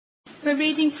We're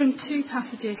reading from two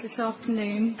passages this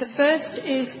afternoon. The first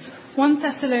is 1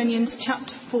 Thessalonians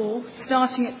chapter 4,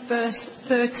 starting at verse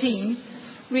 13,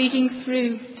 reading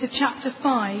through to chapter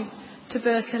 5 to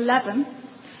verse 11.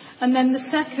 And then the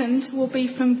second will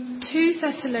be from 2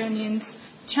 Thessalonians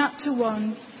chapter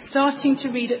 1, starting to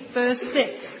read at verse 6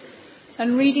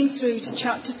 and reading through to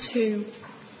chapter 2,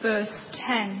 verse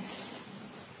 10.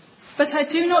 But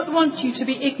I do not want you to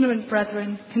be ignorant,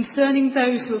 brethren, concerning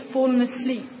those who have fallen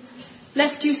asleep,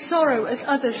 lest you sorrow as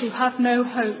others who have no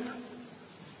hope.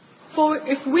 For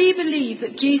if we believe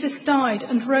that Jesus died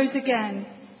and rose again,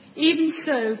 even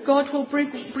so God will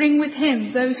bring with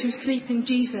him those who sleep in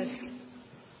Jesus.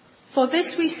 For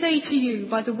this we say to you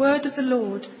by the word of the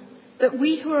Lord, that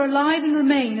we who are alive and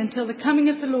remain until the coming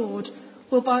of the Lord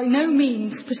will by no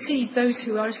means precede those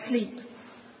who are asleep.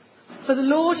 For the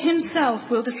Lord himself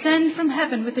will descend from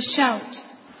heaven with a shout,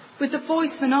 with the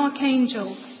voice of an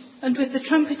archangel, and with the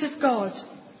trumpet of God,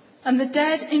 and the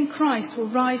dead in Christ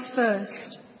will rise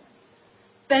first.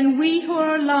 Then we who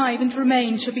are alive and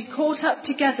remain shall be caught up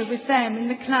together with them in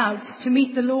the clouds to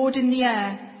meet the Lord in the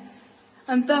air,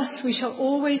 and thus we shall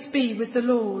always be with the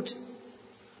Lord.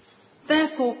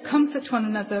 Therefore comfort one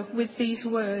another with these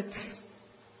words.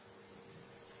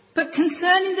 But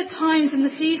concerning the times and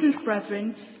the seasons,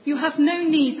 brethren, you have no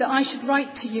need that I should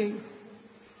write to you.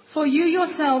 For you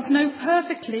yourselves know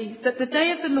perfectly that the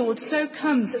day of the Lord so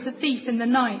comes as a thief in the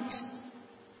night.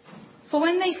 For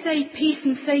when they say peace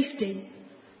and safety,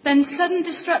 then sudden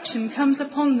destruction comes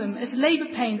upon them as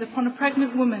labour pains upon a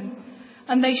pregnant woman,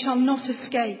 and they shall not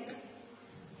escape.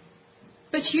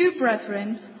 But you,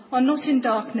 brethren, are not in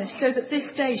darkness, so that this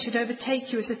day should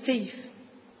overtake you as a thief.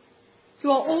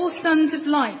 You are all sons of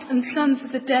light and sons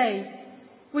of the day.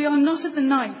 We are not of the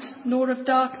night, nor of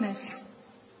darkness.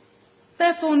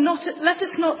 Therefore let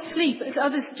us not sleep as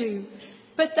others do,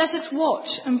 but let us watch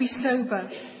and be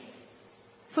sober.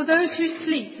 For those who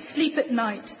sleep, sleep at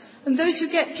night, and those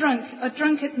who get drunk are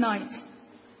drunk at night.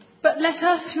 But let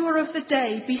us who are of the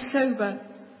day be sober,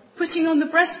 putting on the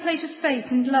breastplate of faith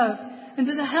and love, and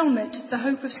as a helmet the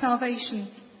hope of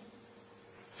salvation.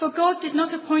 For God did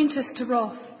not appoint us to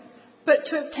wrath, but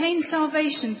to obtain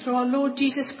salvation through our Lord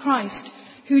Jesus Christ,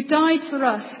 who died for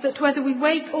us, that whether we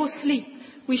wake or sleep,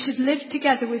 we should live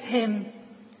together with him.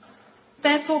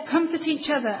 Therefore comfort each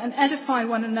other and edify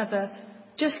one another,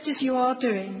 just as you are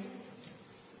doing.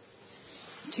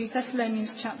 2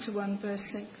 Thessalonians chapter 1, verse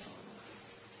 6.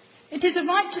 It is a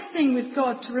righteous thing with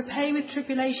God to repay with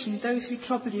tribulation those who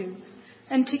trouble you,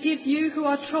 and to give you who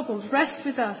are troubled rest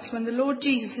with us when the Lord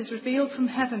Jesus is revealed from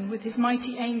heaven with his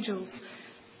mighty angels,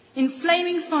 in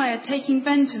flaming fire taking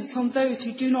vengeance on those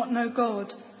who do not know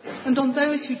God, and on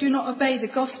those who do not obey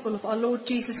the gospel of our Lord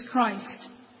Jesus Christ.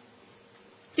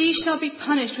 These shall be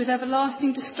punished with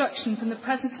everlasting destruction from the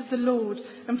presence of the Lord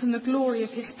and from the glory of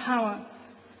his power,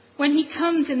 when he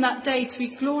comes in that day to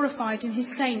be glorified in his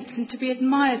saints and to be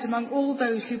admired among all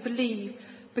those who believe,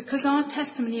 because our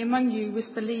testimony among you was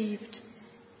believed.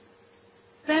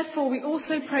 Therefore we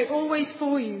also pray always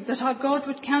for you, that our God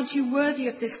would count you worthy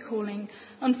of this calling,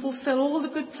 and fulfill all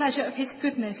the good pleasure of his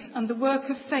goodness and the work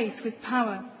of faith with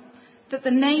power, that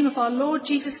the name of our Lord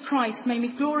Jesus Christ may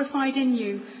be glorified in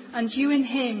you, and you in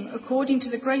him, according to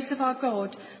the grace of our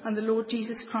God and the Lord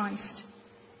Jesus Christ.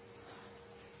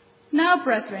 Now,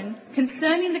 brethren,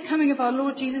 concerning the coming of our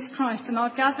Lord Jesus Christ and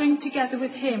our gathering together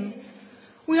with him,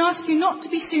 we ask you not to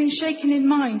be soon shaken in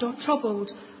mind or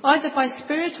troubled, either by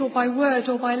spirit or by word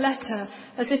or by letter,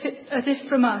 as if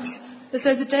from us, as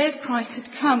though the day of Christ had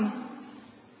come.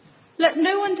 Let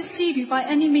no one deceive you by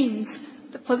any means,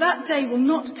 for that day will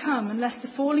not come unless the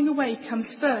falling away comes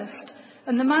first,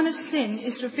 and the man of sin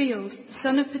is revealed, the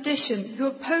son of perdition, who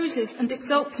opposes and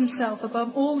exalts himself above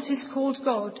all that is called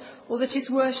God or that is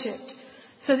worshipped,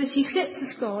 so that he sits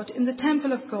as God in the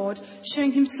temple of God,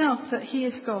 showing himself that he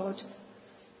is God.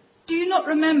 Do you not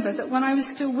remember that when I was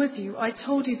still with you, I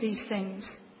told you these things?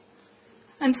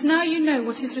 And now you know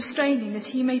what is restraining, that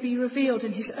he may be revealed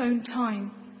in his own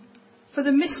time. For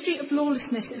the mystery of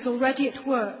lawlessness is already at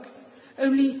work.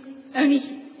 Only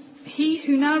he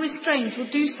who now restrains will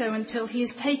do so until he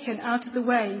is taken out of the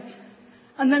way.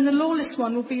 And then the lawless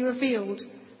one will be revealed,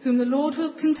 whom the Lord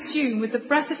will consume with the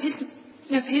breath of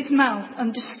his mouth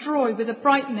and destroy with the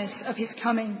brightness of his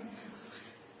coming.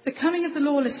 The coming of the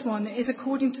lawless one is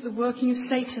according to the working of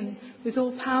Satan, with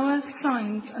all power,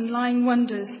 signs, and lying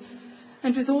wonders,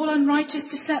 and with all unrighteous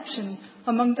deception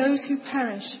among those who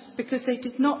perish, because they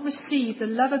did not receive the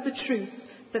love of the truth,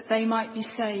 that they might be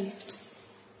saved.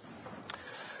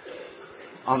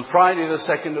 On Friday the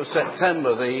 2nd of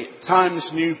September, the Times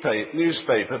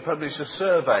newspaper published a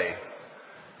survey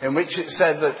in which it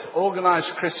said that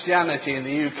organised Christianity in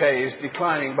the UK is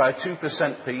declining by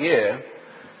 2% per year,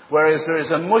 whereas there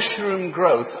is a mushroom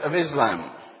growth of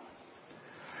Islam.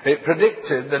 It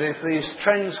predicted that if these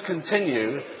trends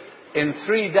continue, in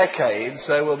 3 decades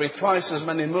there will be twice as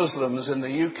many Muslims in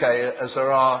the UK as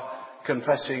there are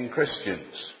confessing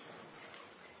Christians.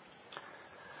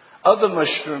 Other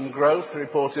mushroom growth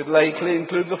reported lately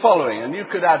include the following, and you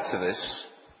could add to this: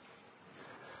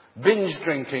 binge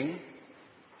drinking,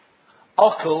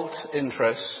 occult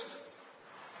interest,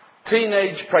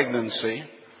 teenage pregnancy,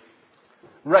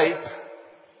 rape,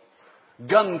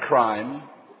 gun crime,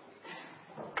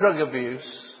 drug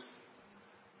abuse,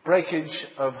 breakage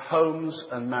of homes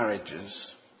and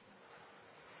marriages,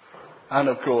 and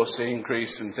of course the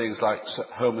increase in things like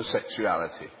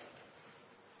homosexuality.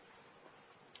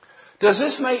 Does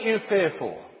this make you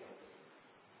fearful?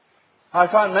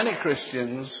 I find many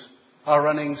Christians are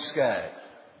running scared.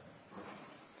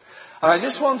 And I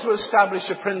just want to establish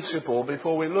a principle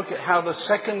before we look at how the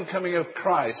second coming of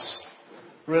Christ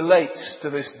relates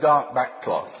to this dark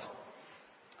backcloth.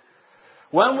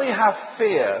 When we have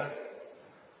fear,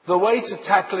 the way to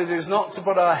tackle it is not to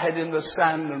put our head in the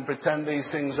sand and pretend these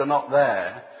things are not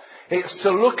there. It's to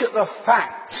look at the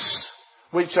facts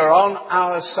which are on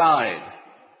our side.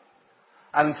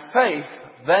 And faith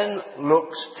then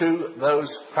looks to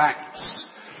those facts.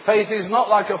 Faith is not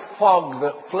like a fog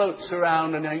that floats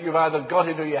around and you've either got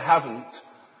it or you haven't.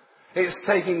 It's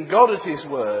taking God at His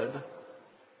word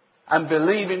and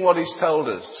believing what He's told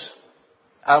us.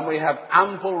 And we have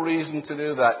ample reason to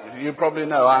do that. You probably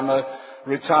know I'm a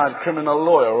retired criminal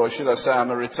lawyer, or should I say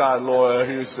I'm a retired lawyer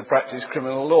who used to practice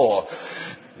criminal law.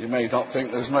 You may not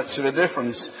think there's much of a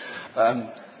difference.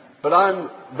 But I'm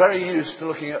very used to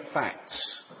looking at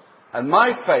facts. And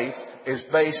my faith is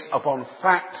based upon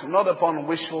fact, not upon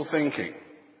wishful thinking.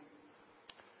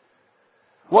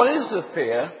 What is the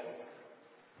fear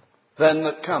then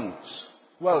that comes?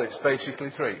 Well, it's basically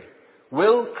 3.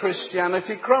 Will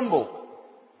Christianity crumble?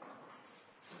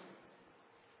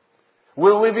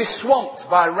 Will we be swamped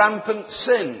by rampant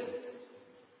sin?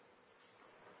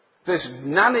 This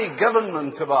nanny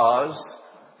government of ours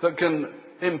that can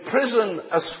imprison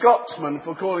a Scotsman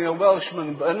for calling a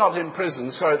Welshman, not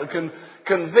imprison, sorry, that can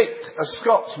convict a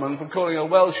Scotsman for calling a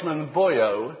Welshman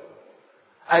boyo,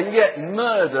 and yet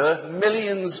murder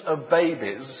millions of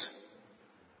babies,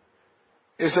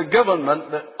 is a government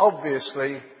that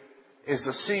obviously is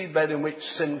the seedbed in which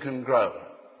sin can grow.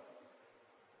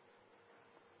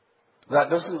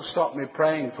 That doesn't stop me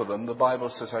praying for them. The Bible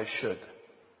says I should.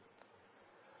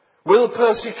 Will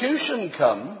persecution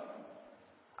come?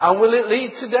 And will it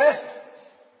lead to death?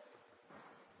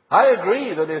 I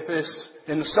agree that if this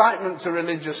incitement to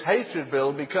religious hatred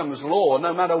bill becomes law,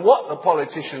 no matter what the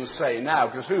politicians say now,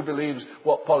 because who believes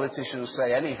what politicians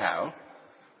say anyhow,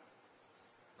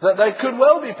 that there could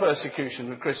well be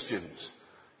persecution of Christians.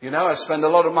 You know, I spend a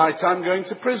lot of my time going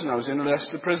to prison. I was in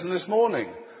Leicester prison this morning.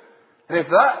 And if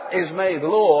that is made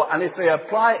law, and if they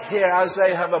apply it here as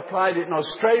they have applied it in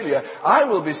Australia, I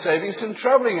will be saving some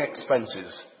travelling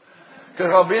expenses.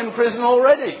 Because I'll be in prison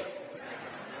already.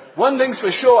 One thing's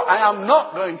for sure, I am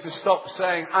not going to stop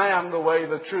saying, I am the way,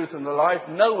 the truth and the life.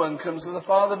 No one comes to the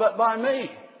Father but by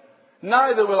me.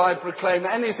 Neither will I proclaim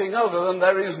anything other than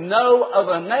there is no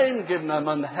other name given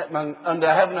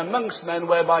under heaven amongst men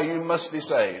whereby you must be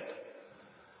saved.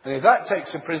 And if that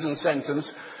takes a prison sentence,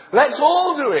 let's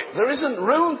all do it. There isn't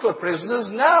room for prisoners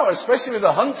now, especially with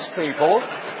the Hunts people.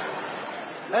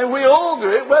 And we all do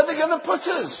it. Where are they going to put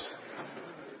us?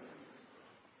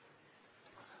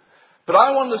 But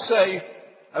I want to say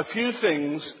a few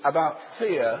things about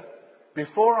fear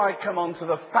before I come on to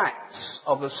the facts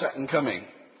of the second coming.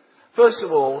 First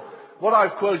of all, what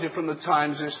I've quoted from the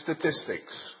Times is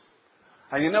statistics.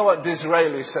 And you know what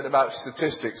Disraeli said about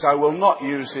statistics? I will not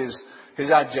use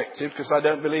his adjective because I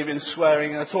don't believe in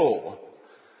swearing at all.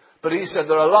 But he said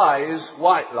there are lies,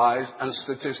 white lies, and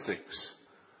statistics.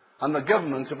 And the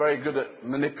government are very good at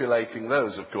manipulating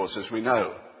those, of course, as we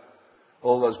know.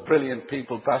 All those brilliant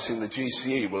people passing the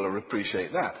GCE will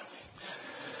appreciate that.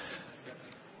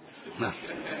 No.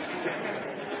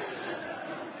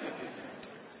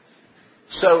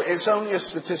 So it's only a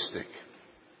statistic.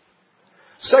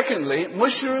 Secondly,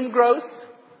 mushroom growth.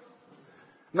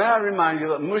 May I remind you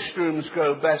that mushrooms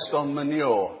grow best on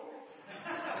manure.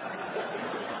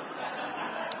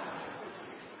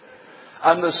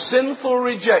 And the sinful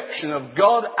rejection of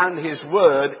God and His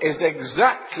Word is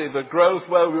exactly the growth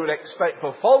where we would expect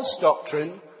for false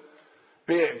doctrine,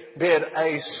 be it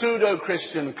a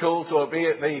pseudo-Christian cult or be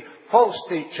it the false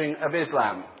teaching of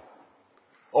Islam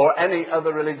or any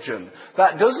other religion.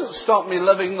 That doesn't stop me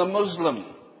loving the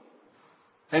Muslim.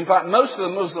 In fact, most of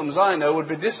the Muslims I know would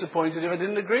be disappointed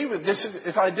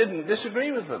if I didn't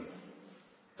disagree with them.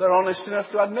 They're honest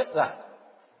enough to admit that.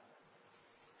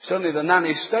 It's only the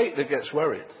nanny state that gets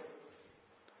worried.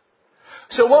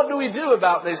 So what do we do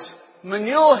about this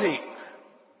manure heap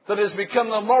that has become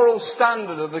the moral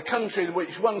standard of the country which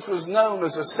once was known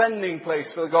as a sending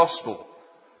place for the gospel?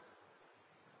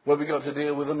 Well, we've got to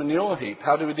deal with the manure heap.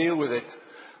 How do we deal with it?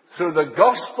 Through the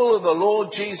gospel of the Lord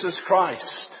Jesus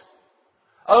Christ.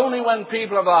 Only when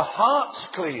people have their hearts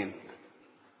cleaned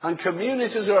and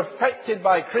communities are affected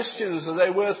by Christians as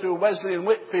they were through Wesley and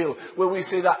Whitfield will we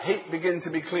see that heap begin to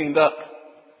be cleaned up.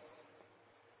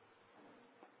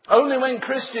 Only when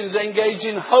Christians engage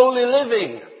in holy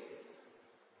living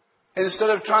instead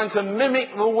of trying to mimic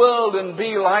the world and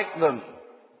be like them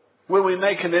will we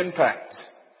make an impact.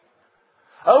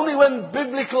 Only when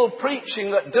biblical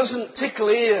preaching that doesn't tickle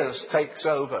ears takes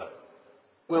over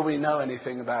will we know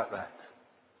anything about that.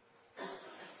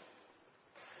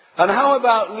 And how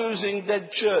about losing dead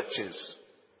churches?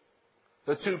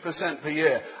 The 2% per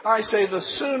year. I say the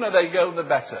sooner they go, the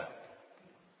better.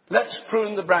 Let's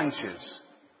prune the branches.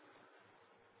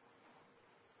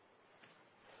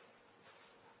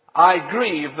 I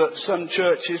grieve that some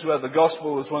churches where the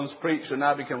gospel was once preached have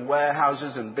now become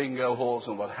warehouses and bingo halls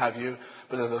and what have you.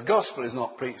 But if the gospel is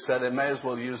not preached there, they may as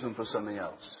well use them for something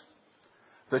else.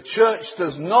 The church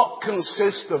does not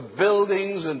consist of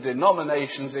buildings and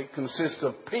denominations. It consists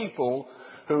of people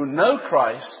who know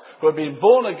Christ, who have been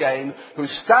born again, who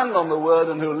stand on the word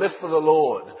and who live for the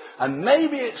Lord. And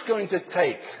maybe it's going to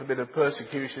take a bit of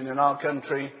persecution in our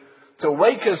country to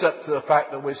wake us up to the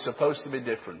fact that we're supposed to be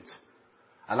different.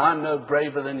 And I'm no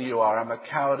braver than you are. I'm a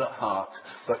coward at heart.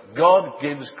 But God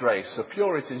gives grace. The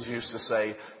Puritans used to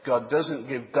say, God doesn't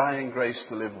give dying grace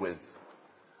to live with.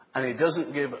 And He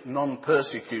doesn't give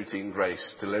non-persecuting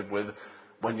grace to live with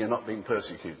when you're not being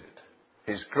persecuted.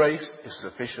 His grace is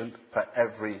sufficient for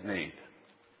every need.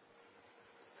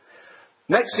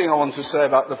 Next thing I want to say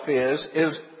about the fears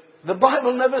is the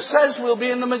Bible never says we'll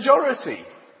be in the majority.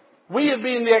 We have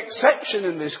been the exception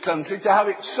in this country to have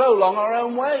it so long our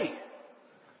own way.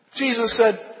 Jesus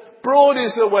said, broad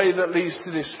is the way that leads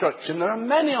to destruction. There are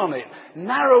many on it.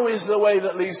 Narrow is the way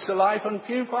that leads to life and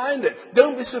few find it.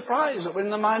 Don't be surprised that we're in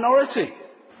the minority.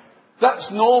 That's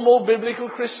normal biblical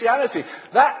Christianity.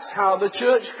 That's how the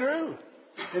church grew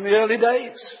in the early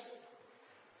days.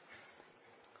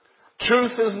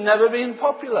 Truth has never been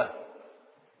popular.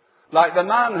 Like the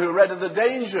man who read of the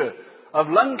danger of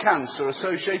lung cancer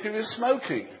associated with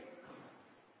smoking.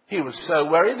 He was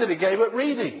so worried that he gave up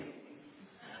reading.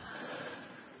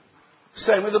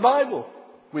 Same with the Bible.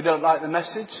 We don't like the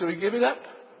message, so we give it up.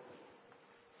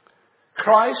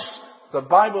 Christ, the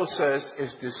Bible says,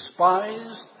 is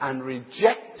despised and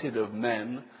rejected of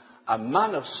men, a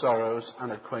man of sorrows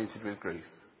and acquainted with grief.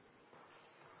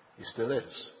 He still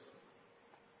is.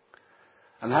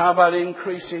 And how about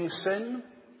increasing sin?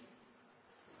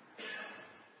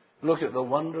 Look at the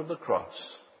wonder of the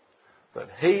cross. That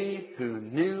He who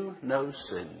knew no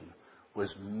sin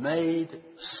was made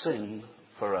sin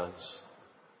for us,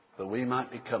 that we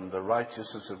might become the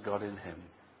righteousness of God in Him.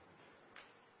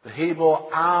 That He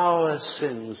bore our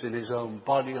sins in His own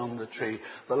body on the tree,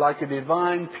 that like a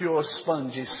divine pure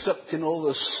sponge He sucked in all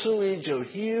the sewage of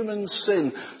human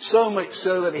sin, so much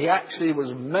so that He actually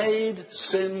was made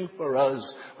sin for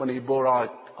us when He bore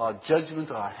our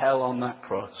judgment, our hell on that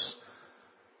cross.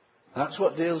 That's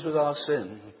what deals with our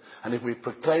sin. And if we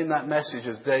proclaim that message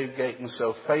as Dave Gayton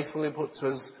so faithfully put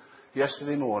to us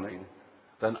yesterday morning,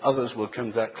 then others will come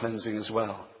to that cleansing as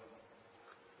well.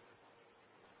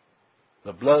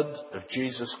 The blood of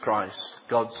Jesus Christ,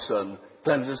 God's Son,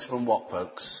 cleanses from what,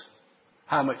 folks?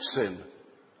 How much sin?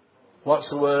 What's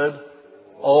the word?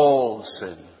 All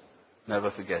sin. Never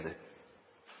forget it.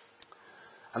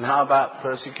 And how about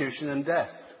persecution and death?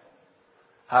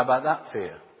 How about that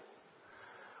fear?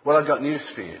 Well, I've got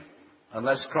news for you.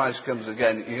 Unless Christ comes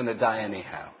again, you're going to die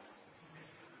anyhow.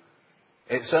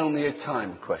 It's only a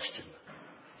time question.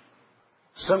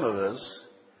 Some of us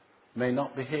may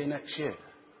not be here next year.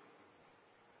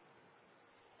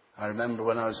 I remember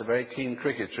when I was a very keen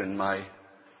cricketer in my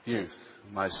youth,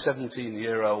 my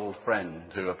 17-year-old friend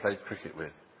who I played cricket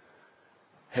with,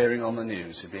 hearing on the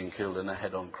news he'd been killed in a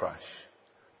head-on crash.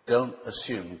 Don't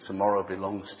assume tomorrow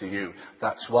belongs to you.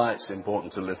 That's why it's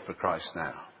important to live for Christ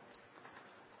now.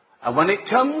 And when it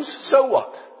comes, so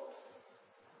what?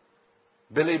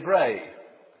 Billy Bray,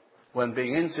 when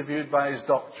being interviewed by his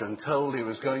doctor and told he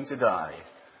was going to die,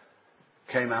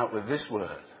 came out with this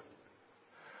word.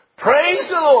 Praise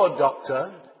the Lord,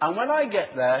 doctor. And when I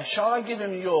get there, shall I give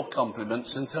him your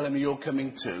compliments and tell him you're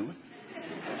coming too?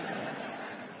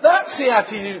 That's the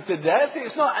attitude to death.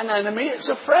 It's not an enemy, it's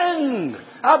a friend.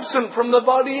 Absent from the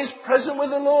body is present with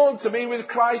the Lord. To be with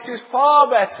Christ is far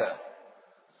better.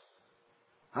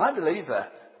 And I believe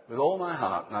that with all my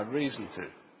heart, and I've reason to.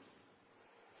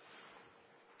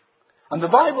 And the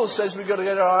Bible says we've got to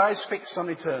get our eyes fixed on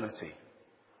eternity. It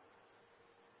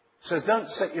says don't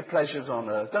set your pleasures on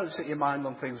earth. Don't set your mind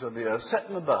on things of the earth. Set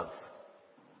them above.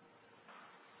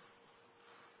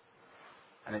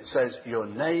 And it says, your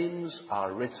names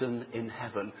are written in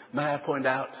heaven. May I point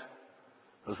out,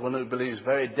 as one who believes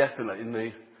very definitely in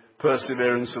the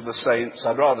perseverance of the saints,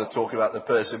 I'd rather talk about the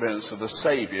perseverance of the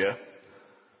Saviour,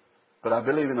 but I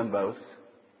believe in them both.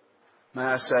 May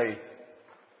I say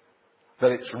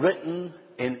that it's written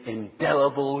in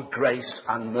indelible grace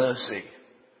and mercy.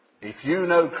 If you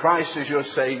know Christ as your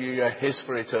Saviour, you're His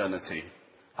for eternity.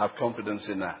 Have confidence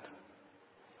in that.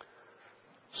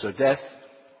 So death,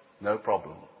 no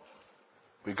problem.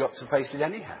 We've got to face it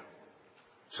anyhow.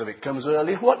 So if it comes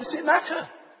early, what does it matter?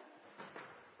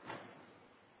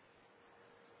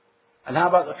 And how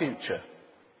about the future?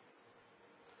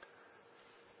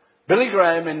 Billy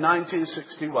Graham in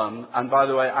 1961, and by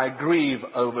the way, I grieve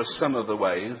over some of the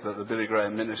ways that the Billy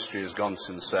Graham ministry has gone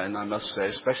since then, I must say,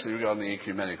 especially regarding the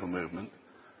ecumenical movement.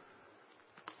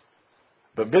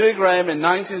 But Billy Graham in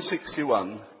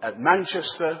 1961 at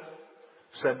Manchester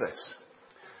said this: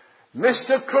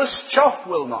 Mr. Khrushchev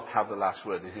will not have the last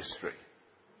word in history.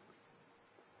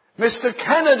 Mr.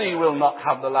 Kennedy will not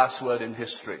have the last word in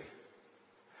history.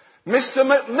 Mr.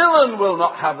 Macmillan will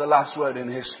not have the last word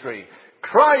in history.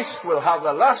 Christ will have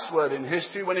the last word in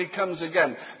history when He comes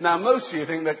again. Now, most of you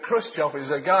think that Khrushchev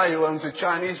is a guy who owns a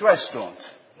Chinese restaurant.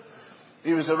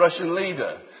 He was a Russian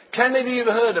leader. Kennedy you've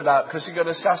heard about because he got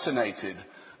assassinated.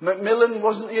 Macmillan,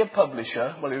 wasn't he a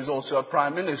publisher? Well, he was also a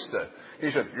prime minister. He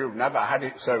said, you've never had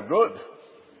it so good.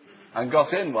 And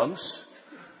got in once.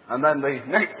 And then the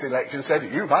next election said,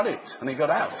 you've had it. And he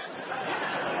got out.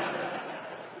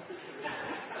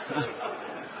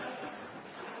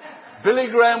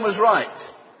 Billy Graham was right.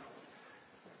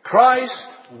 Christ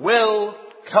will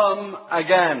come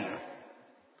again.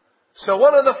 So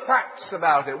what are the facts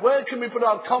about it? Where can we put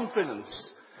our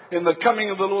confidence in the coming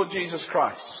of the Lord Jesus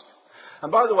Christ?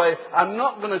 And by the way, I'm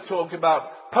not going to talk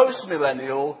about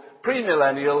post-millennial,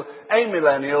 premillennial,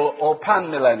 amillennial, or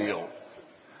panmillennial.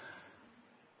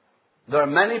 There are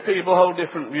many people who hold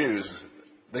different views.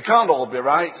 They can't all be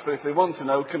right, but if they want to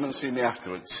know, come and see me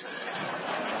afterwards.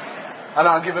 And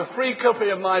I'll give a free copy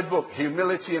of my book,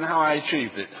 Humility and How I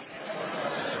Achieved It.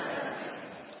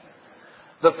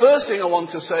 The first thing I want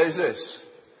to say is this: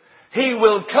 He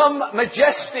will come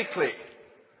majestically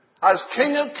as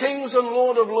King of Kings and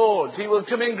Lord of Lords. He will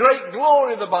come in great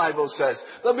glory, the Bible says.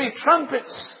 There'll be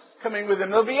trumpets coming with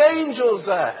Him. There'll be angels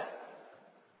there.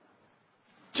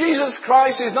 Jesus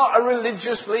Christ is not a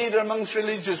religious leader amongst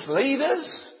religious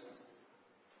leaders.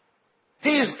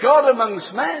 He is God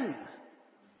amongst men,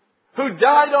 who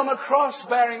died on a cross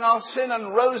bearing our sin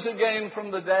and rose again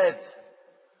from the dead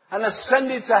and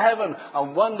ascended to heaven.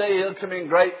 And one day He'll come in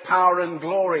great power and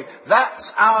glory.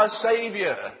 That's our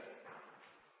Saviour.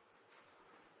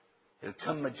 He'll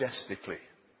come majestically.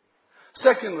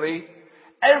 Secondly,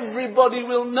 everybody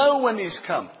will know when He's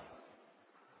come.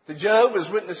 The Jehovah's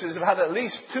Witnesses have had at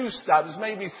least 2 stabs,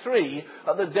 maybe 3,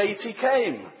 at the date He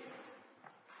came.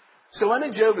 So when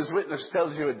a Jehovah's Witness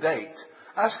tells you a date,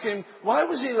 ask him, why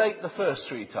was he late the first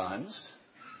 3 times?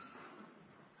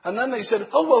 And then they said,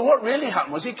 oh, well, what really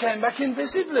happened was he came back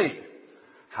invisibly.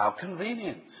 How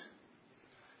convenient.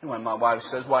 And when my wife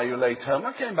says, why are you late home?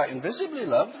 I came back invisibly,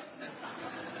 love.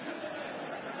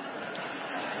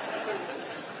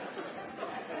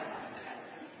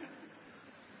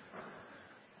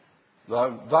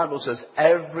 The Bible says,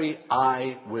 every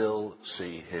eye will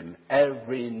see Him.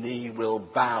 Every knee will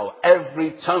bow.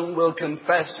 Every tongue will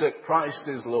confess that Christ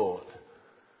is Lord.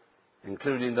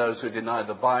 Including those who deny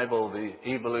the Bible,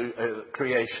 the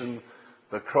creation,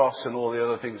 the cross, and all the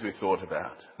other things we thought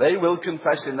about. They will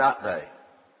confess in that day,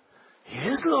 He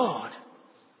is Lord.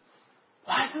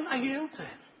 Why don't I yield to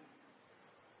Him?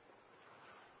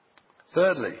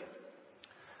 Thirdly,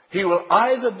 He will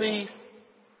either be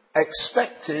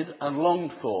expected and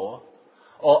longed for,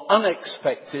 or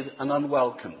unexpected and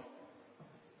unwelcome.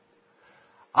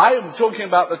 I am talking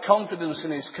about the confidence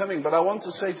in His coming, but I want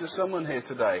to say to someone here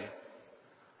today,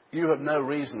 you have no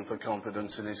reason for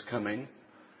confidence in His coming,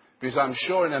 because I'm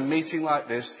sure in a meeting like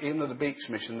this, even at the Beach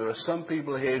Mission, there are some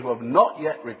people here who have not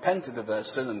yet repented of their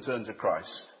sin and turned to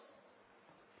Christ.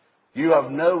 You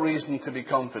have no reason to be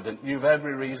confident. You have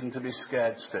every reason to be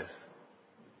scared stiff.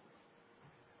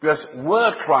 Because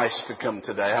were Christ to come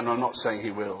today, and I'm not saying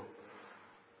He will,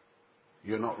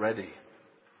 you're not ready.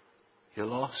 You're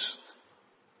lost.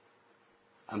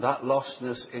 And that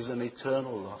lostness is an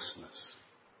eternal lostness.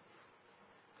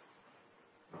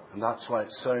 And that's why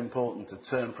it's so important to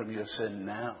turn from your sin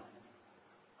now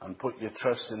and put your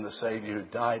trust in the Saviour who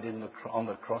died on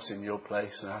the cross in your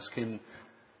place and ask Him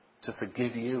to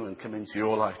forgive you and come into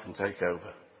your life and take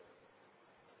over.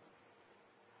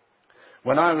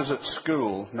 When I was at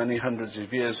school many hundreds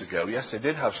of years ago, yes, they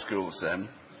did have schools then,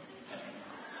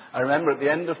 I remember at the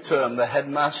end of term the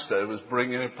headmaster was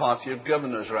bringing a party of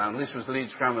governors around. This was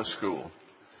Leeds Grammar School.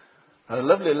 A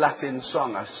lovely Latin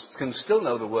song. I can still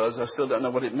know the words. I still don't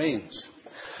know what it means.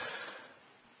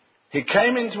 He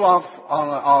came into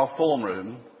our form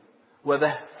room where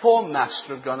the form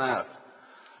master had gone out.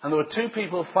 And there were two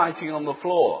people fighting on the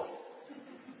floor.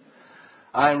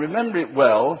 I remember it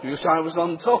well because I was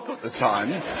on top at the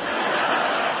time.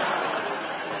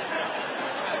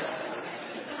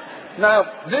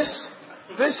 Now,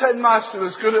 this headmaster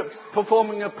was good at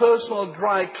performing a personal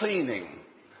dry cleaning.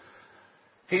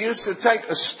 He used to take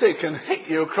a stick and hit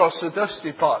you across the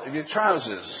dusty part of your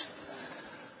trousers.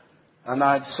 And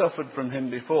I'd suffered from him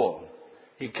before.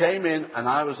 He came in and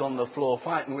I was on the floor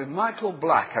fighting with Michael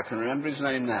Black. I can remember his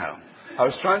name now. I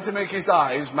was trying to make his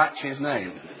eyes match his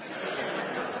name.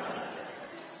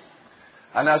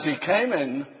 And as he came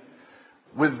in,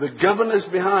 with the governors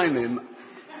behind him,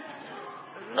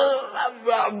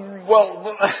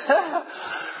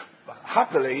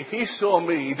 happily, he saw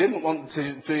me. He didn't want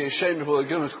to be ashamed before the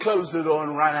governors, closed the door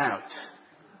and ran out.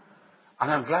 And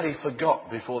I'm glad he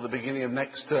forgot before the beginning of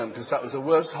next term, because that was the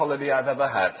worst holiday I've ever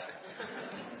had.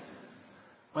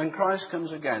 When Christ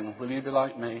comes again, will you be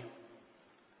like me?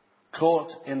 Caught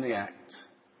in the act.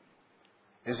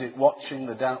 Is it watching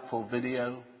the doubtful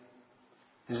video?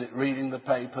 Is it reading the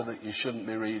paper that you shouldn't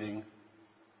be reading?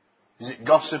 Is it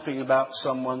gossiping about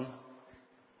someone?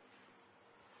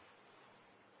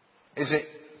 Is it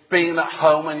being at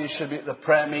home when you should be at the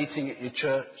prayer meeting at your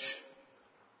church?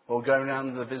 Or going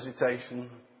around to the visitation?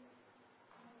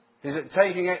 Is it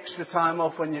taking extra time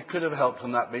off when you could have helped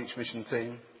on that beach mission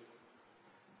team?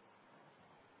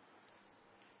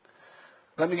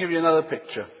 Let me give you another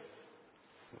picture.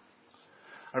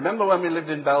 I remember when we lived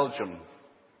in Belgium.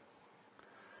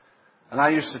 And I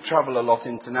used to travel a lot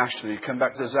internationally, come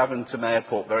back to Zaventem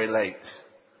Airport very late.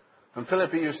 And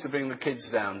Philippa used to bring the kids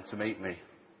down to meet me.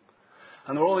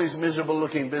 And there were all these miserable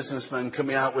looking businessmen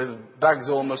coming out with bags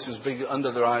almost as big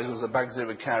under their eyes as the bags they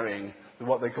were carrying.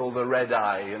 What they call the red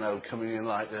eye, coming in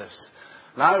like this.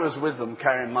 And I was with them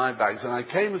carrying my bags. And I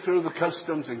came through the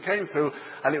customs and came through.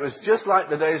 And it was just like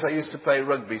the days I used to play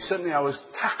rugby. Suddenly I was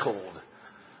tackled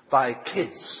by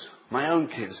kids. My own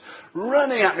kids,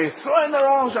 running at me, throwing their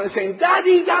arms around, saying,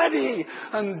 "Daddy, Daddy!"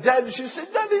 And Deb, she said,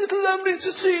 "Daddy, it's lovely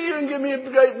to see you," and give me a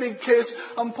great big kiss.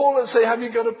 And Paul would say, "Have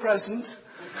you got a present?"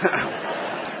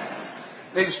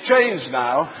 It's changed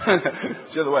now.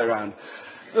 It's the other way around.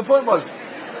 The point was,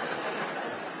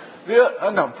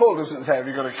 no, Paul doesn't say, "Have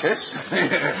you got a kiss?"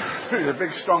 He's a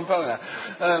big, strong fella.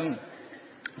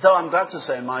 Though I'm glad to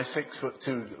say my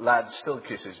 6'2" lad still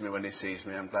kisses me when he sees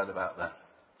me. I'm glad about that.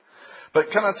 But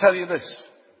can I tell you this?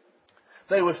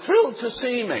 They were thrilled to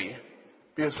see me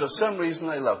because for some reason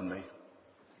they loved me.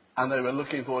 And they were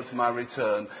looking forward to my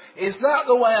return. Is that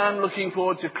the way I'm looking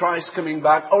forward to Christ coming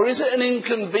back? Or is it an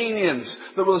inconvenience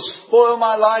that will spoil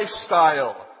my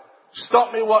lifestyle?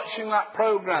 Stop me watching that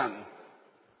program?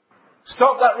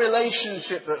 Stop that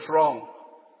relationship that's wrong?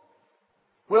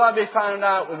 Will I be found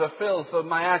out with the filth of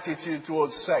my attitude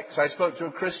towards sex? I spoke to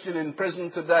a Christian in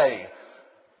prison today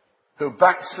who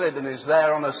backslid and is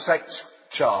there on a sex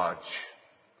charge.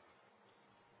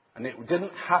 And it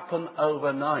didn't happen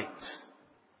overnight.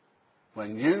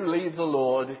 When you leave the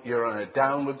Lord, you're on a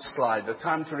downward slide. The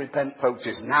time to repent, folks,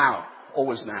 is now.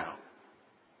 Always now.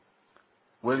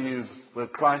 Will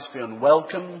Christ be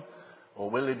unwelcome,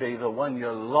 or will He be the one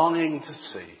you're longing to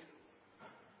see?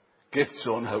 Gifts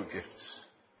or no gifts.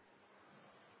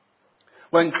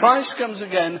 When Christ comes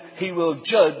again, He will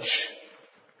judge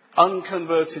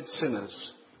unconverted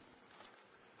sinners.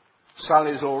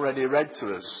 Sally's already read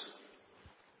to us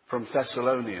from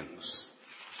Thessalonians.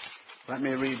 Let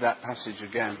me read that passage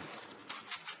again,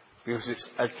 because it's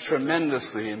a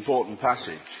tremendously important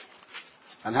passage.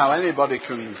 And how anybody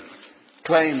can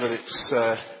claim that it's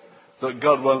that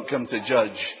God won't come to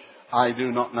judge, I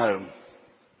do not know.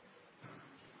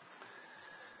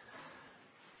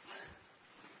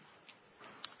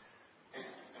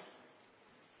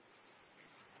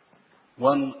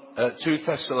 One, 2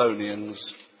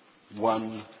 Thessalonians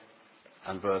 1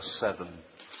 and verse 7.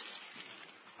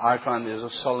 I find these are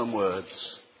solemn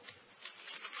words.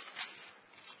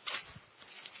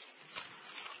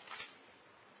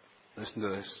 Listen to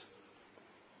this.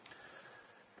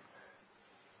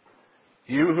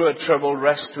 You who are troubled,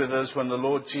 rest with us when the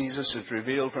Lord Jesus is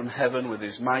revealed from heaven with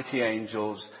his mighty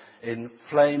angels in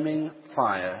flaming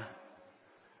fire,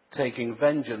 taking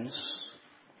vengeance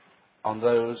on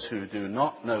those who do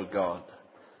not know God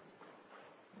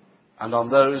and on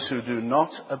those who do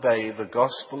not obey the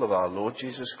gospel of our Lord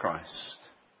Jesus Christ.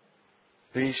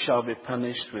 These shall be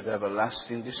punished with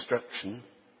everlasting destruction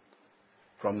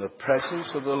from the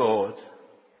presence of the Lord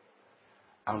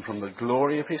and from the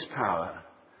glory of his power,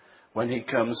 when he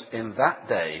comes in that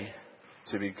day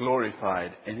to be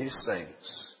glorified in his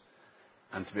saints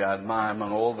and to be admired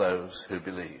among all those who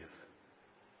believe.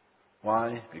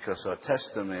 Why? Because our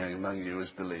testimony among you is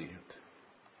believed.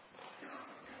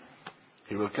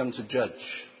 He will come to judge.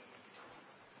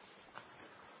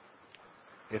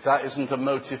 If that isn't a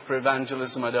motive for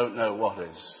evangelism, I don't know what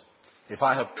is. If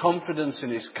I have confidence in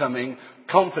his coming,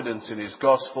 confidence in his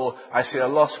gospel, I see a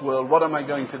lost world, what am I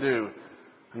going to do?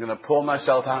 I'm going to pour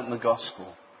myself out in the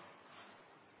gospel.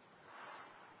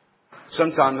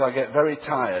 Sometimes I get very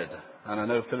tired, and I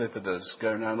know Philippa does,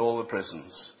 going around all the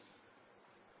prisons.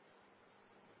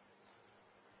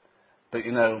 But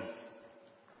you know,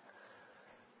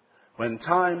 when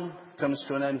time comes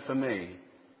to an end for me,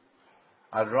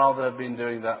 I'd rather have been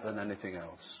doing that than anything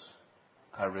else.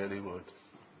 I really would.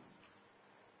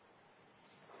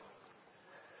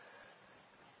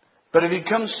 But if he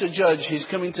comes to judge, he's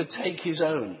coming to take his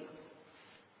own.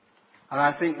 And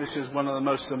I think this is one of the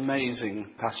most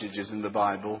amazing passages in the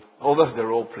Bible. Although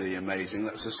they're all pretty amazing.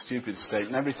 That's a stupid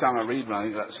statement. Every time I read one, I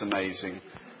think that's amazing.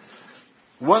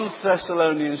 1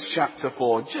 Thessalonians chapter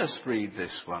 4. Just read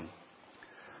this one.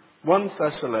 1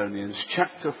 Thessalonians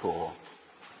chapter 4.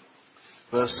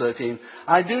 Verse 13,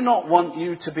 I do not want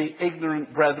you to be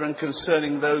ignorant, brethren,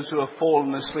 concerning those who have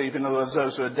fallen asleep, in other words,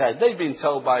 those who are dead. They've been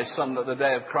told by some that the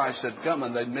day of Christ had come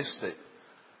and they'd missed it.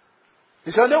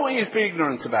 He said, I don't want you to be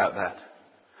ignorant about that,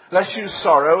 lest you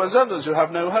sorrow as others who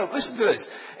have no hope. Listen to this.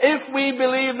 If we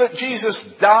believe that Jesus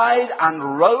died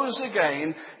and rose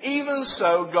again, even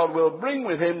so God will bring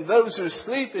with him those who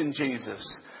sleep in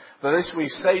Jesus. For this we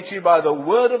say to you by the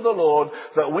word of the Lord,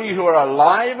 that we who are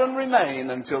alive and remain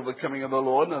until the coming of the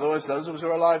Lord, in other words, those of us who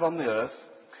are alive on the earth,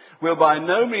 will by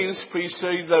no means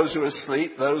precede those who are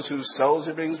asleep, those whose souls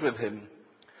he brings with him.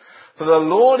 For the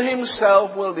Lord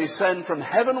himself will descend from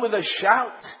heaven with a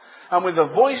shout, and with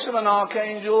the voice of an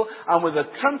archangel, and with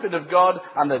the trumpet of God,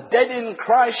 and the dead in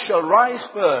Christ shall rise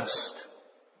first.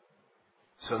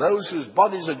 So those whose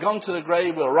bodies are gone to the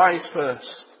grave will rise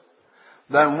first.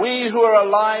 Then we who are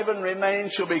alive and remain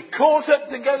shall be caught up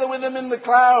together with them in the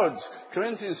clouds.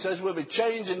 Corinthians says we'll be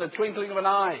changed in the twinkling of an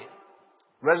eye.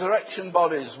 Resurrection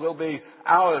bodies will be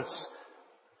ours.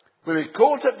 We'll be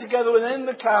caught up together within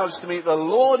the clouds to meet the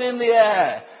Lord in the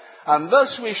air. And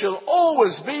thus we shall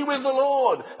always be with the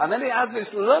Lord. And then he adds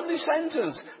this lovely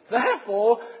sentence.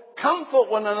 Therefore,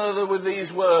 comfort one another with these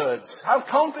words. Have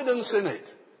confidence in it.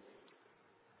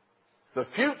 The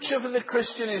future for the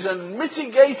Christian is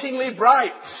unmitigatingly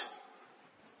bright.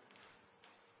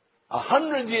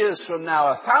 100 years from now,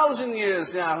 1,000 years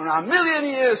now, and 1,000,000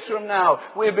 years from now,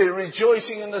 we'll be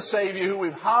rejoicing in the Saviour who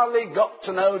we've hardly got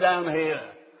to know down here.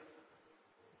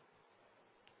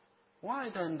 Why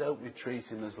then don't we treat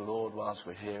him as Lord whilst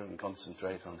we're here and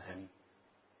concentrate on him?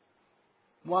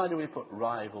 Why do we put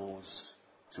rivals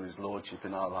to his lordship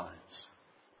in our lives?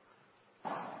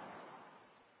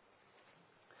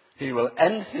 He will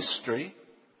end history.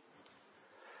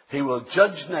 He will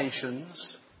judge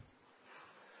nations.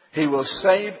 He will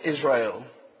save Israel.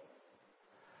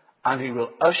 And he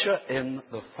will usher in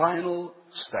the final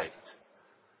state.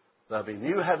 There'll be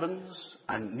new heavens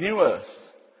and new earth,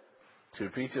 2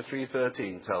 Peter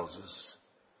 3:13 tells us,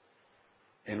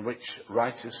 in which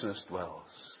righteousness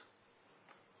dwells.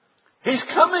 He's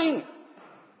coming.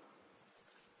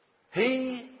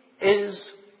 He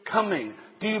is coming.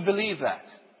 Do you believe that?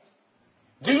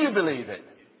 Do you believe it?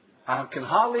 I can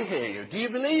hardly hear you. Do you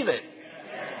believe it?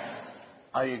 Yes.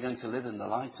 Are you going to live in the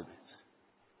light of it?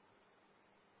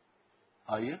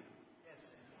 Are you? Yes.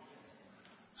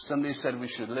 Somebody said we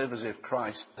should live as if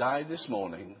Christ died this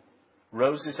morning,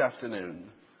 rose this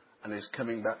afternoon, and is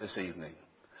coming back this evening.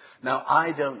 Now,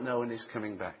 I don't know when he's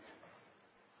coming back.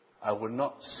 I would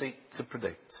not seek to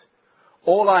predict.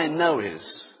 All I know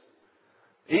is,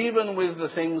 even with the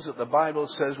things that the Bible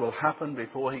says will happen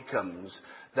before he comes,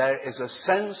 there is a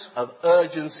sense of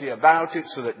urgency about it,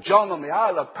 so that John on the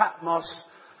Isle of Patmos,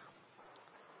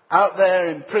 out there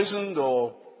imprisoned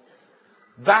or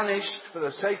banished for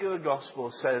the sake of the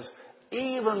gospel, says,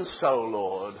 even so,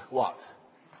 Lord, what?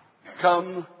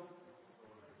 Come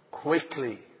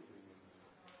quickly.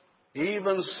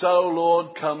 Even so,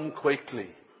 Lord, come quickly.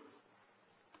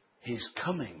 He's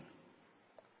coming.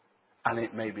 And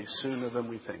it may be sooner than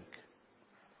we think.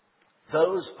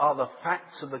 Those are the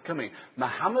facts of the coming.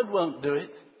 Muhammad won't do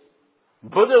it.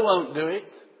 Buddha won't do it.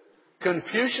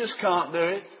 Confucius can't do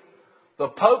it. The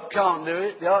Pope can't do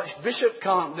it. The Archbishop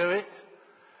can't do it.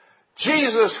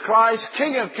 Jesus Christ,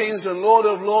 King of Kings and Lord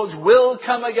of Lords, will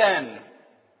come again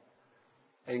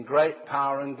in great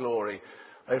power and glory.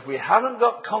 If we haven't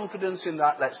got confidence in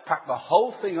that, let's pack the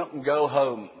whole thing up and go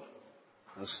home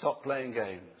and stop playing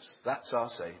games. That's our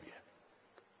Saviour.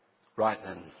 Right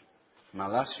then, my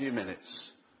last few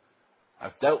minutes,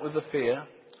 I've dealt with the fear,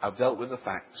 I've dealt with the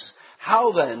facts.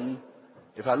 How then,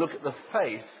 if I look at the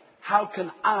faith, how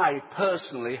can I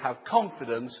personally have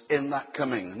confidence in that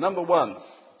coming? Number one,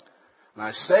 and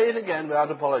I say it again without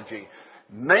apology,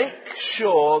 make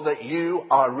sure that you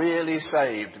are really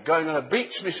saved. Going on a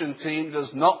beach mission team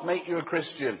does not make you a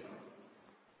Christian.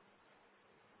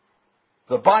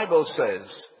 The Bible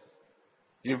says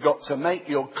you've got to make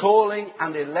your calling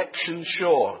and election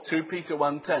sure. 2 Peter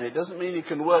 1:10. It doesn't mean you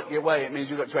can work your way. It means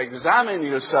you've got to examine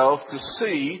yourself to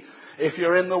see if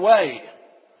you're in the way.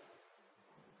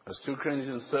 That's 2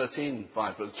 Corinthians 13:5.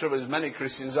 But the trouble is many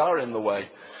Christians are in the way.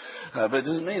 But it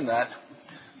doesn't mean that.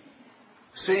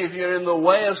 See if you're in the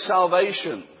way of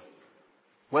salvation.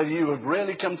 Whether you have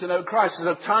really come to know Christ.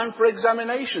 There's a time for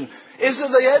examination. Is there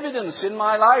the evidence in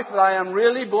my life that I am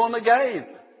really born again?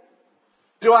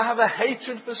 Do I have a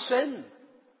hatred for sin?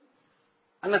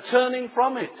 And a turning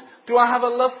from it? Do I have a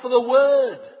love for the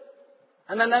Word?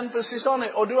 And an emphasis on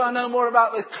it? Or do I know more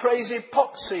about the crazy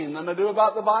pop scene than I do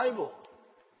about the Bible?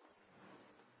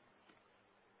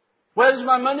 Where's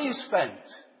my money spent?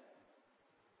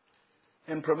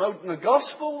 In promoting the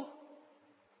gospel?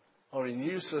 Or in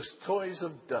useless toys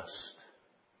of dust?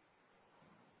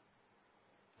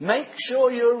 Make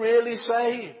sure you're really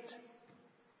saved.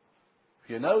 If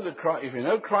you know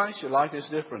Christ, your life is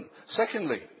different.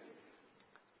 Secondly,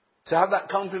 to have that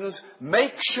confidence,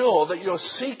 make sure that you're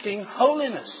seeking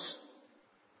holiness.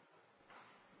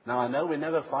 Now I know we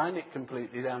never find it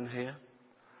completely down here.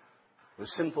 We're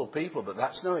simple people, but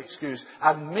that's no excuse.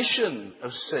 Admission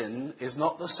of sin is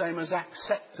not the same as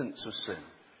acceptance of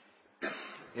sin.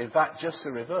 In fact, just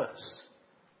the reverse.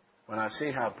 When I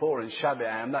see how poor and shabby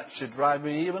I am, that should drive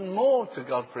me even more to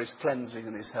God for His cleansing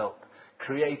and His help.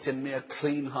 Create in me a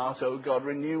clean heart, O God.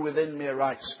 Renew within me a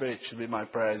right spirit, should be my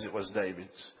prayer as it was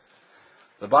David's.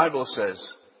 The Bible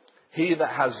says, he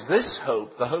that has this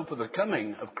hope, the hope of the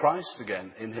coming of Christ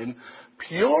again in him,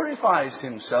 purifies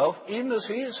himself even as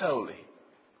he is holy.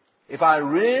 If I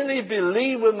really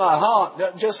believe with my heart,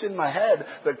 not just in my head,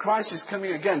 that Christ is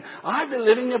coming again, I'll be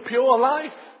living a pure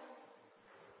life.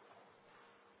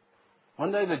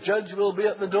 One day the judge will be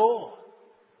at the door.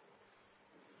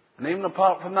 And even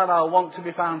apart from that, I'll want to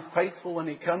be found faithful when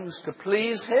he comes to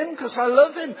please him, because I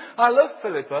love him. I love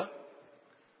Philippa.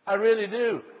 I really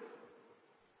do.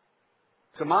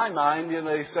 To my mind,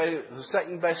 they say the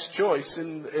second best choice,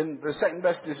 in the second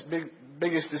best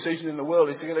biggest decision in the world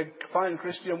is to get a fine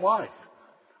Christian wife.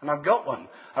 And I've got one.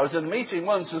 I was at a meeting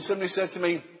once and somebody said to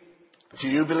me, do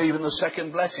you believe in the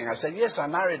second blessing? I said, yes, I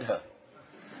married her.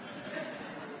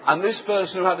 And this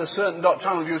person who had a certain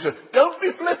doctrinal view said, don't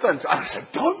be flippant. I said,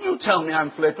 don't you tell me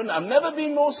I'm flippant. I've never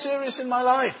been more serious in my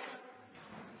life.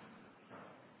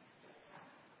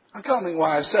 I can't think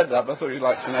why I said that, but I thought you'd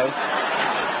like to know.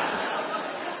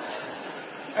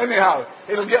 Anyhow,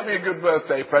 it'll get me a good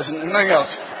birthday present and nothing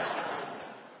else.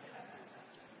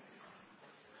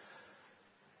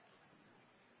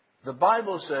 The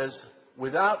Bible says,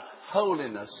 without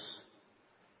holiness,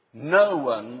 no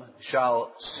one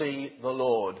shall see the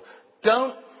Lord.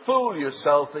 Don't fool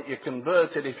yourself that you're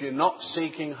converted if you're not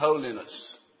seeking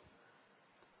holiness.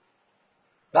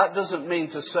 That doesn't mean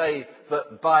to say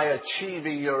that by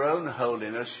achieving your own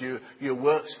holiness, your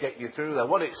works get you through there.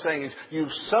 What it's saying is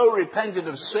you've so repented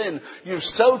of sin, you've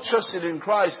so trusted in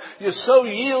Christ, you're so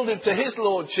yielded to His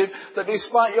Lordship that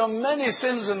despite your many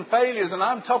sins and failures, and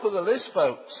I'm top of the list,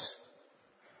 folks,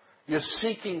 you're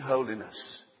seeking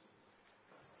holiness.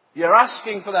 You're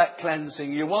asking for that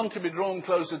cleansing. You want to be drawn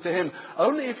closer to Him.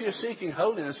 Only if you're seeking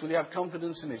holiness will you have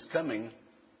confidence in His coming.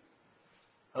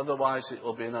 Otherwise, it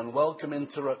will be an unwelcome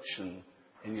interruption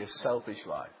in your selfish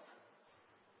life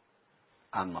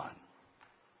and mine.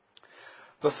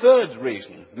 The third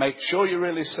reason, make sure you're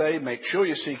really saved, make sure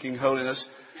you're seeking holiness.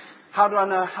 How do I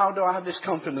know? How do I have this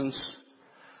confidence?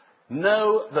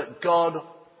 Know that God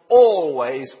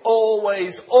always,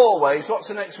 what's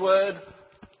the next word?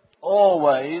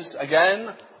 Always, again,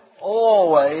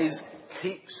 always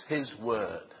keeps His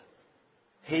word.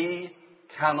 He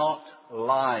cannot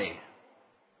lie.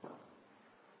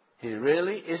 He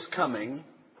really is coming.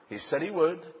 He said he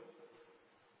would.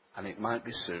 And it might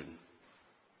be soon.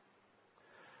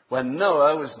 When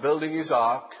Noah was building his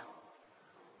ark,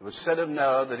 it was said of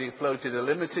Noah that he floated a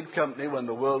limited company when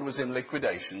the world was in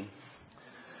liquidation.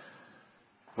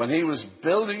 When he was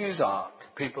building his ark,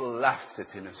 people laughed at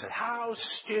him and said, how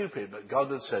stupid. But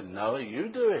God had said, Noah, you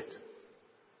do it.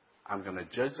 I'm going to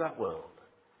judge that world.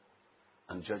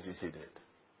 And judge it he did.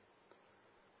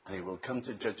 And he will come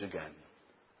to judge again.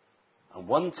 And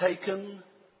one taken,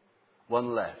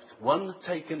 one left. One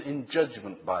taken in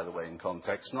judgment, by the way, in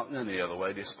context, not in any other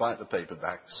way, despite the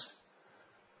paperbacks.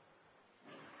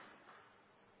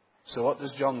 So what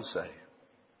does John say?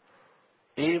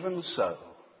 Even so,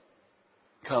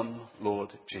 come,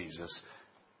 Lord Jesus.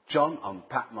 John on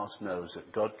Patmos knows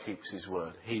that God keeps his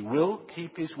word. He will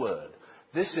keep his word.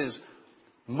 This is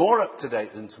more up to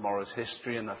date than tomorrow's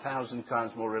history and 1,000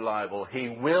 times more reliable. He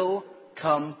will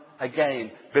come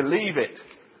again. Believe it.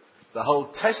 The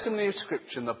whole testimony of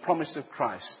Scripture and the promise of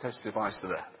Christ testifies to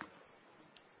that.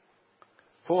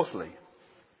 Fourthly,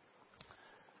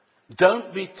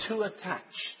 don't be too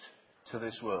attached to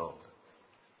this world.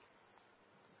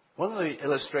 One of the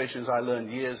illustrations I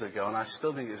learned years ago, and I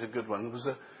still think it's a good one, was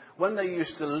when they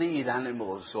used to lead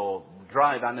animals or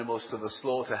drive animals to the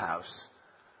slaughterhouse.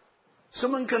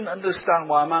 Someone couldn't understand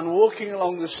why a man walking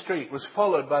along the street was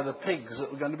followed by the pigs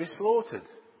that were going to be slaughtered.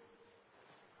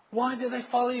 Why do they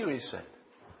follow you, he said.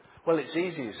 Well, it's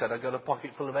easy, he said. I've got a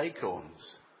pocket full of acorns.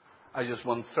 I just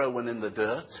throw one in the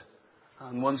dirt,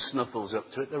 and one snuffles up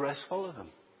to it, the rest follow them.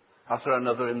 I throw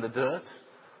another in the dirt,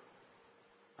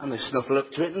 and they snuffle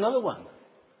up to it, another one.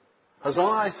 As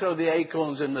long as I throw the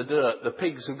acorns in the dirt, the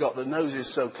pigs have got their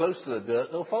noses so close to the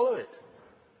dirt, they'll follow it.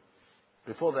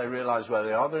 Before they realise where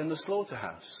they are, they're in the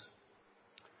slaughterhouse.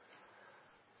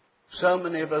 So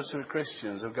many of us who are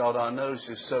Christians have got our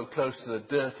noses so close to the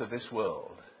dirt of this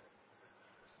world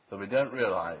that we don't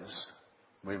realise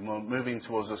we're moving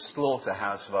towards a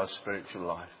slaughterhouse of our spiritual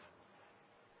life.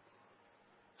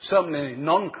 So many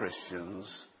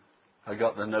non-Christians have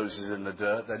got their noses in the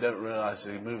dirt. They don't realise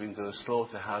they're moving to the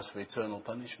slaughterhouse of eternal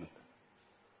punishment.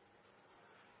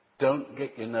 Don't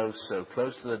get your nose so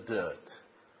close to the dirt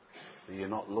that you're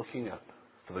not looking up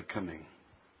for the coming.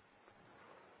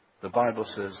 The Bible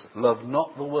says, love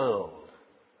not the world,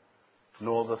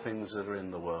 nor the things that are in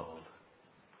the world.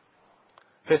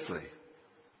 Fifthly,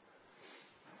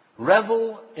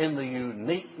 revel in the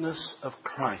uniqueness of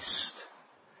Christ.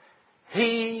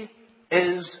 He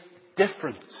is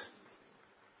different.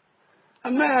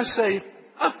 And may I say,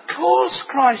 of course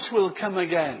Christ will come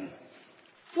again.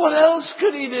 What else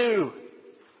could he do?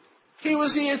 He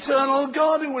was the eternal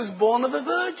God who was born of a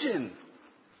virgin.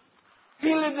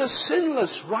 He lived a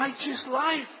sinless, righteous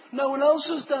life. No one else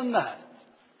has done that.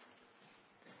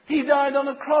 He died on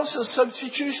a cross, a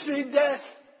substitutionary death,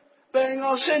 bearing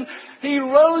our sin. He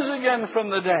rose again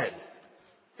from the dead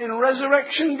in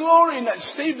resurrection glory. Now,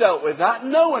 Steve dealt with that.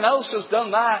 No one else has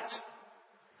done that.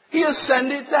 He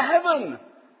ascended to heaven.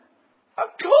 Of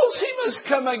course he must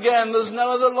come again. There's no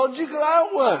other logical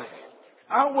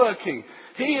outworking.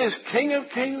 He is King of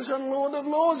kings and Lord of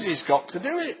lords. He's got to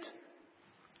do it.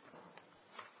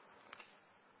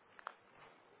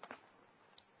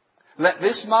 Let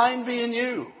this mind be in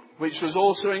you, which was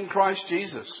also in Christ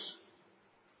Jesus,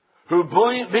 who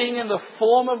being in the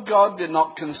form of God did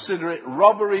not consider it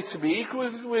robbery to be equal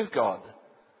with God,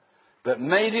 but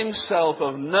made himself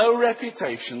of no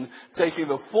reputation, taking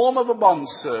the form of a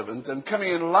bondservant and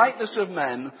coming in likeness of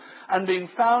men, and being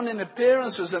found in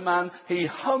appearance as a man, he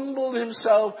humbled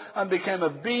himself and became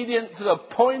obedient to the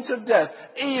point of death,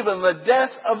 even the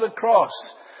death of the cross.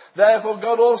 Therefore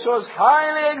God also has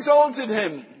highly exalted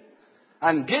him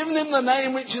and given him the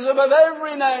name which is above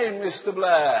every name, Mr.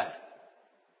 Blair.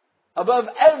 Above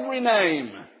every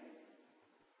name.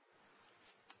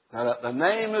 That at the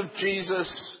name of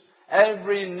Jesus,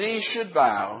 every knee should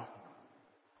bow,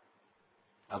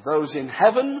 of those in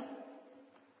heaven,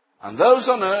 and those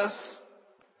on earth,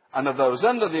 and of those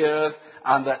under the earth,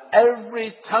 and that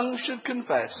every tongue should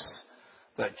confess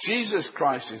that Jesus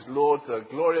Christ is Lord, to the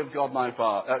glory of God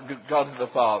God the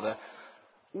Father.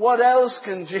 What else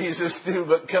can Jesus do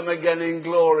but come again in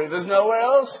glory? There's nowhere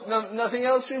else, nothing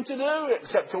else for him to do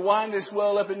except to wind this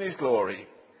world up in his glory.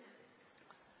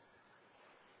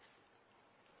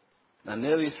 Now,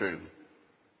 nearly through.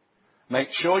 Make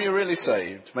sure you're really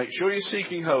saved. Make sure you're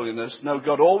seeking holiness. Know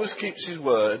God always keeps his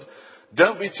word.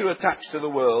 Don't be too attached to the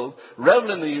world.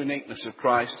 Revel in the uniqueness of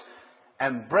Christ.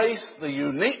 Embrace the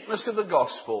uniqueness of the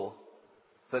gospel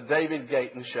that David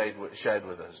Gayton shared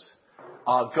with us.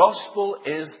 Our gospel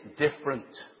is different.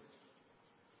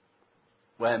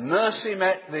 Where mercy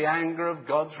met the anger of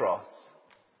God's wrath,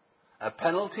 a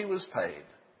penalty was paid,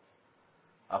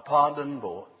 a pardon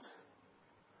bought,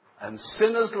 and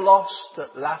sinners lost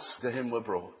at last to him were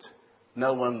brought.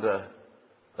 No wonder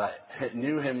that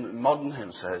new hymn, modern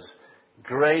hymn says,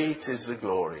 great is the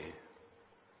glory,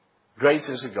 great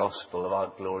is the gospel of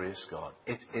our glorious God.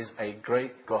 It is a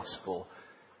great gospel.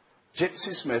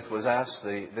 Gypsy Smith was asked,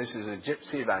 this is a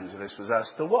gypsy evangelist, was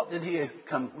asked, to what did he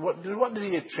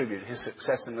attribute his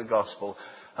success in the gospel,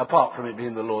 apart from it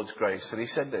being the Lord's grace? And he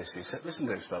said this, listen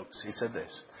to this, folks, he said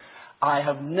this, I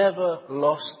have never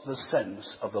lost the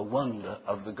sense of the wonder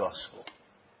of the gospel.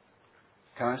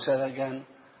 Can I say that again?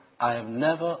 I have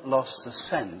never lost the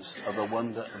sense of the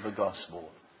wonder of the gospel.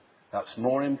 That's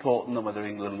more important than whether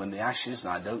England win the Ashes, and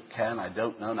I don't care, and I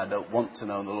don't know, and I don't want to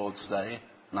know on the Lord's Day.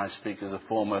 And I speak as a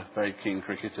former very keen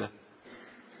cricketer.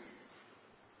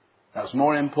 That's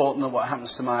more important than what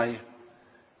happens to my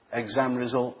exam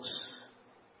results,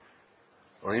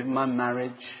 or even my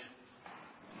marriage,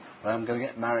 whether I'm going to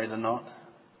get married or not,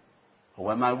 or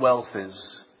where my wealth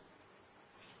is.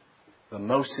 The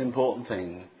most important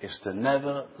thing is to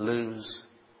never lose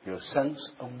your sense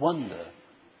of wonder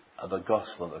of the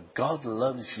gospel, that God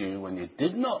loves you when you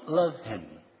did not love him.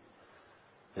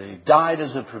 That he died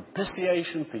as a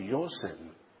propitiation for your sin,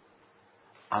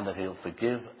 and that he'll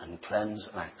forgive and cleanse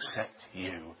and accept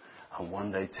you and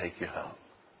one day take you home.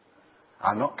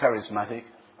 I'm not charismatic,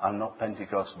 I'm not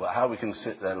Pentecostal, but how we can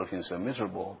sit there looking so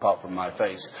miserable apart from my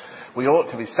face, we ought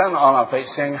to be standing on our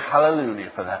face saying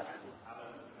hallelujah for that.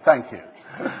 Thank you.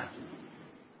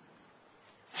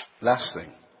 Last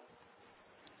thing.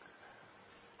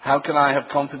 How can I have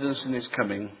confidence in his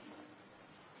coming?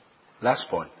 Last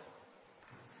point.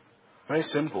 Very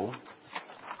simple,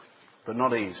 but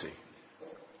not easy.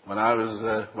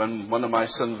 When one of my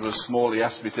sons was small, he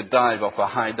asked me to dive off a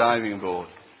high diving board.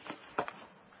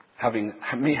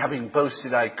 Having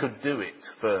boasted I could do it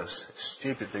first.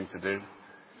 Stupid thing to do.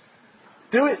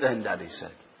 Do it then, Daddy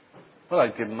said. Well,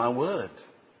 I'd given my word.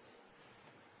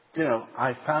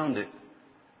 I found it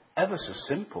ever so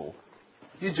simple.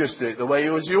 You just do it the way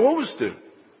you always do.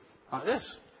 Like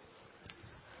this.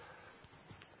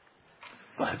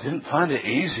 But I didn't find it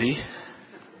easy.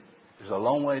 It was a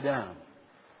long way down.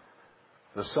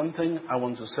 There's something I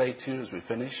want to say to you as we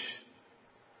finish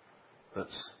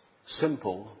that's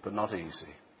simple but not easy.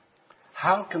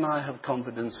 How can I have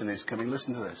confidence in his coming?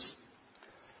 Listen to this.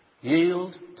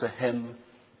 Yield to him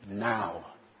now.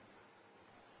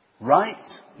 Right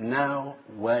now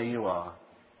where you are.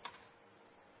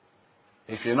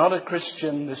 If you're not a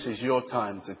Christian, this is your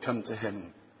time to come to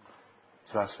him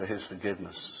to ask for his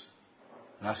forgiveness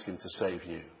and ask him to save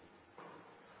you.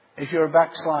 If you're a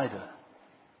backslider,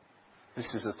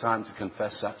 this is the time to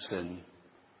confess that sin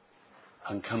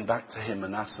and come back to him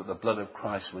and ask that the blood of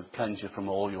Christ would cleanse you from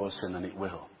all your sin, and it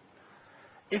will.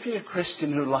 If you're a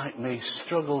Christian who, like me,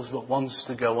 struggles but wants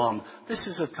to go on, this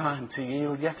is a time to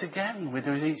yield yet again. We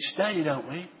do it each day, don't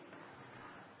we?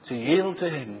 To yield to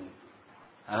him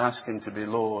and ask him to be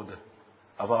Lord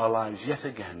of our lives yet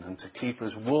again, and to keep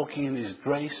us walking in his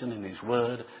grace and in his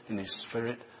word, in his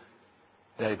spirit,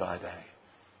 day by day.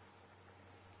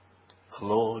 The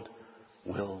Lord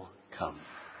will come.